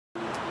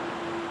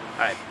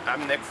Hi,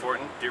 I'm Nick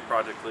Fortin, Deer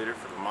Project Leader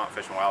for the Vermont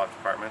Fish and Wildlife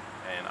Department,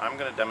 and I'm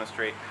going to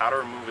demonstrate how to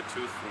remove a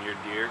tooth from your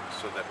deer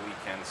so that we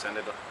can send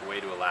it away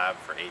to a lab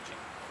for aging.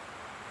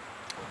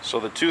 So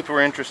the tooth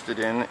we're interested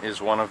in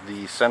is one of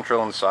the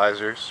central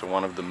incisors, so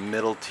one of the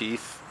middle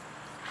teeth.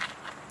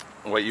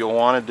 What you'll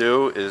want to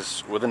do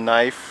is, with a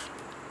knife,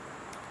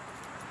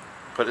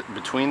 put it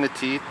between the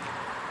teeth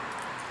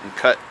and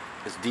cut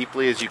as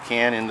deeply as you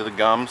can into the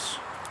gums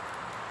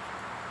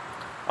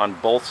on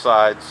both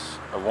sides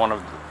of one of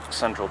the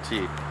central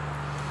teeth.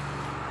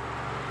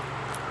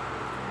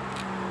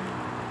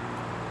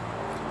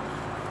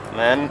 And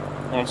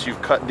then, once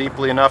you've cut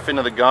deeply enough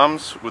into the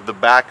gums, with the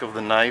back of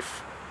the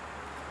knife,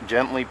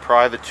 gently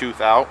pry the tooth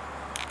out.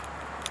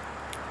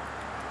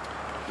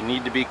 You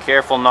need to be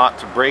careful not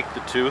to break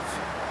the tooth.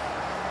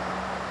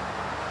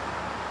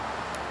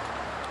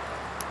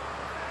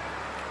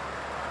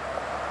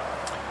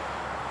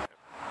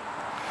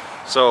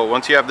 So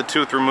once you have the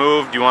tooth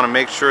removed, you want to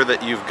make sure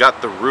that you've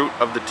got the root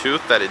of the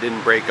tooth, that it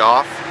didn't break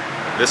off.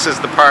 This is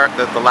the part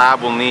that the lab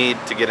will need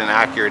to get an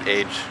accurate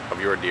age of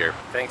your deer.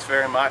 Thanks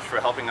very much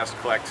for helping us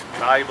collect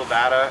valuable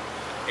data,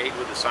 aid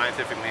with the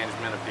scientific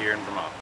management of deer in Vermont.